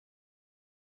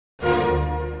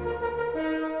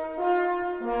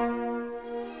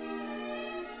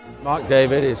Mark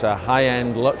David is a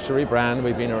high-end luxury brand.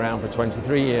 We've been around for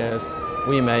 23 years.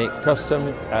 We make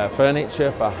custom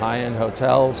furniture for high-end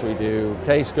hotels. We do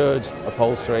Casegoods,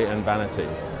 Upholstery and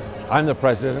Vanities. I'm the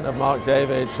president of Mark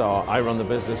David, so I run the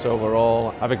business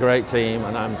overall. I have a great team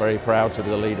and I'm very proud to be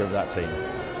the leader of that team.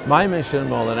 My mission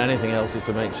more than anything else is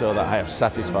to make sure that I have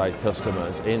satisfied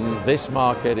customers. In this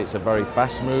market, it's a very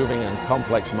fast-moving and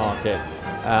complex market,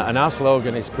 and our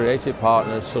slogan is Creative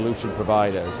Partners, Solution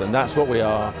Providers, and that's what we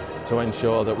are, to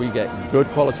ensure that we get good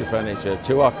quality furniture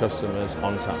to our customers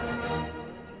on time.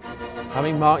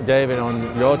 Having Mark David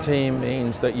on your team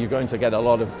means that you're going to get a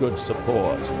lot of good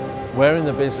support. We're in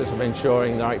the business of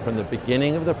ensuring that right from the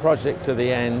beginning of the project to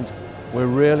the end, we're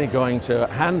really going to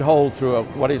handhold through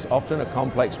what is often a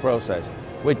complex process.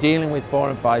 We're dealing with 4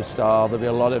 and 5 star, there'll be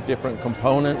a lot of different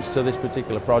components to this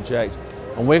particular project,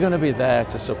 and we're going to be there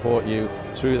to support you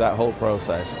through that whole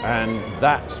process, and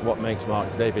that's what makes Mark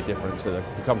David different to the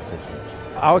competition.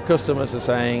 Our customers are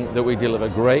saying that we deliver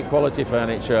great quality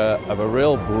furniture of a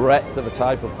real breadth of a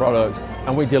type of product,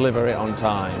 and we deliver it on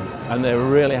time, and they're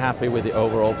really happy with the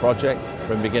overall project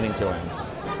from beginning to end.